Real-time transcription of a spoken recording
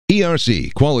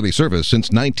ERC, quality service since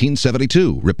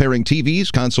 1972. Repairing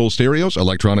TVs, console stereos,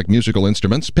 electronic musical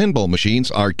instruments, pinball machines,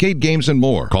 arcade games, and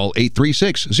more. Call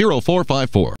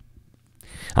 836-0454.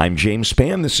 I'm James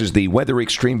Spann. This is the Weather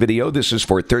Xtreme video. This is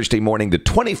for Thursday morning, the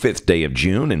 25th day of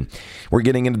June, and we're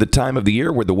getting into the time of the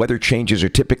year where the weather changes are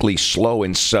typically slow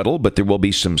and subtle, but there will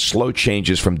be some slow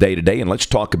changes from day to day, and let's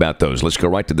talk about those. Let's go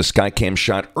right to the Skycam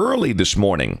shot early this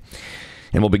morning.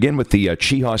 And we'll begin with the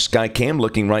Chehaw Skycam,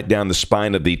 looking right down the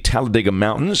spine of the Talladega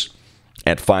Mountains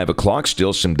at 5 o'clock.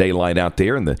 Still some daylight out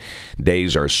there, and the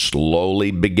days are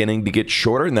slowly beginning to get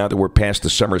shorter now that we're past the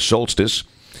summer solstice.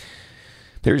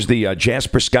 There's the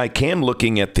Jasper Skycam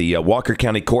looking at the Walker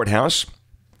County Courthouse.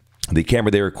 The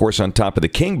camera there, of course, on top of the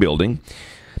King Building.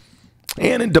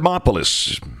 And in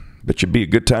Demopolis. But should be a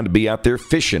good time to be out there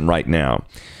fishing right now.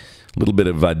 A little bit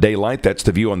of daylight. That's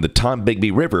the view on the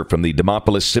Tombigbee River from the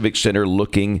Demopolis Civic Center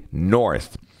looking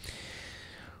north.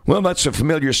 Well, that's a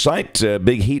familiar sight.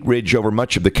 Big heat ridge over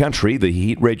much of the country. The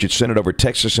heat ridge is centered over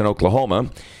Texas and Oklahoma.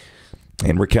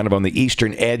 And we're kind of on the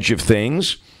eastern edge of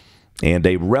things. And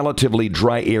a relatively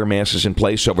dry air mass is in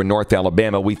place over North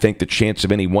Alabama. We think the chance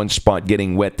of any one spot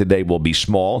getting wet today will be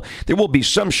small. There will be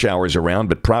some showers around,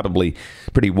 but probably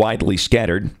pretty widely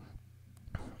scattered.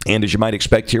 And as you might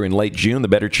expect here in late June, the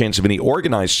better chance of any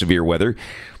organized severe weather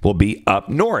will be up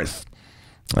north,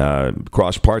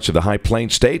 across parts of the high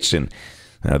plains states and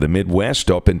the Midwest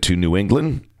up into New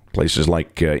England. Places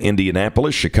like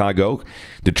Indianapolis, Chicago,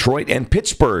 Detroit, and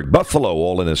Pittsburgh, Buffalo,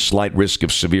 all in a slight risk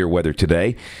of severe weather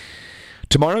today.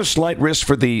 Tomorrow, slight risk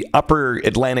for the upper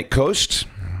Atlantic coast,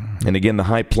 and again, the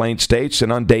high plains states.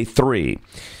 And on day 3,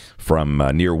 from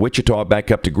near Wichita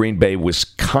back up to Green Bay,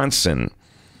 Wisconsin.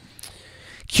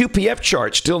 QPF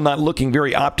chart still not looking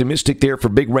very optimistic there for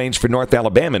big rains for North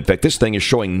Alabama. In fact, this thing is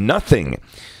showing nothing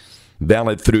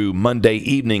valid through Monday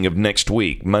evening of next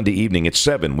week. Monday evening at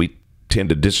 7. We tend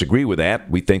to disagree with that.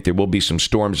 We think there will be some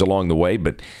storms along the way,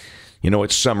 but you know,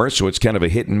 it's summer, so it's kind of a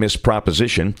hit-and-miss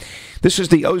proposition. This is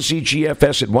the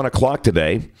OZGFS at 1 o'clock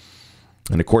today.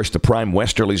 And, of course, the prime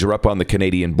westerlies are up on the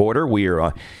Canadian border. We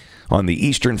are on the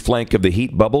eastern flank of the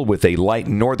heat bubble with a light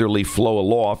northerly flow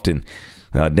aloft. And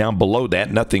down below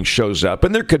that, nothing shows up.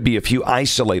 And there could be a few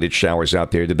isolated showers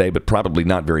out there today, but probably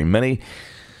not very many.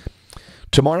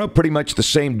 Tomorrow, pretty much the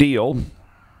same deal.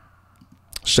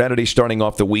 Saturday starting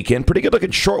off the weekend. Pretty good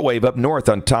looking shortwave up north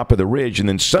on top of the ridge. And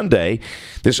then Sunday,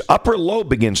 this upper low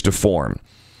begins to form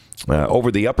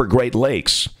over the upper Great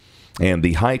Lakes. And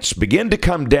the heights begin to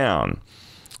come down.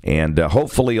 And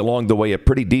hopefully along the way, a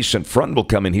pretty decent front will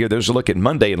come in here. There's a look at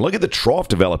Monday. And look at the trough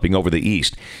developing over the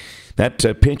east. That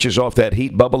pinches off that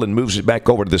heat bubble and moves it back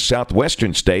over to the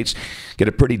southwestern states. Get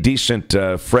a pretty decent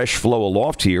fresh flow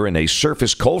aloft here. And a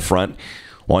surface cold front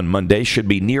on Monday should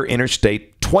be near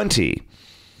Interstate 20.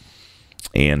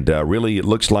 And really, it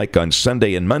looks like on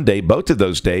Sunday and Monday, both of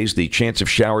those days, the chance of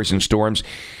showers and storms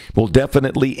will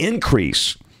definitely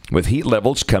increase with heat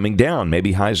levels coming down.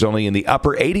 Maybe highs only in the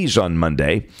upper 80s on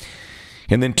Monday.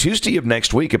 And then Tuesday of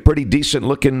next week, a pretty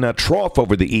decent-looking trough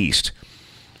over the east.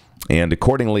 And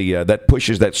accordingly, that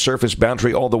pushes that surface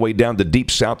boundary all the way down to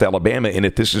deep South Alabama. And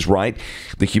if this is right,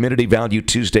 the humidity value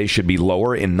Tuesday should be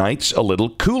lower and nights a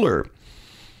little cooler.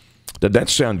 Does that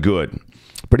sound good?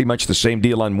 Pretty much the same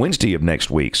deal on Wednesday of next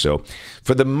week. So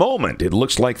for the moment, it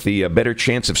looks like the better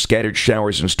chance of scattered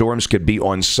showers and storms could be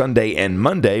on Sunday and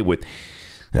Monday with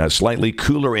slightly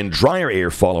cooler and drier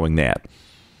air following that.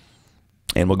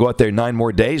 And we'll go out there 9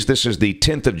 more days. This is the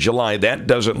 10th of July. That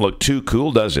doesn't look too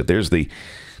cool, does it? There's the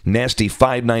nasty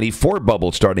 594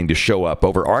 bubble starting to show up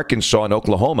over Arkansas and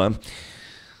Oklahoma.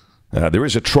 There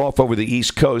is a trough over the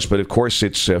East Coast, but of course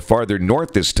it's farther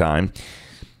north this time.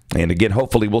 And again,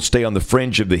 hopefully we'll stay on the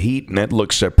fringe of the heat, and that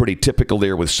looks pretty typical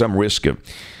there with some risk of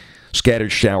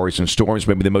scattered showers and storms,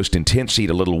 maybe the most intense heat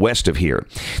a little west of here.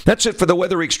 That's it for the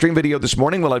Weather Xtreme video this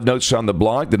morning. We'll have notes on the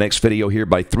blog. The next video here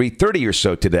by 3:30 or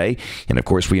so today. And, of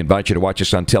course, we invite you to watch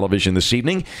us on television this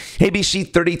evening. ABC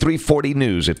 3340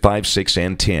 News at 5, 6,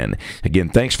 and 10. Again,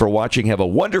 thanks for watching. Have a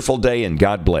wonderful day, and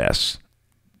God bless.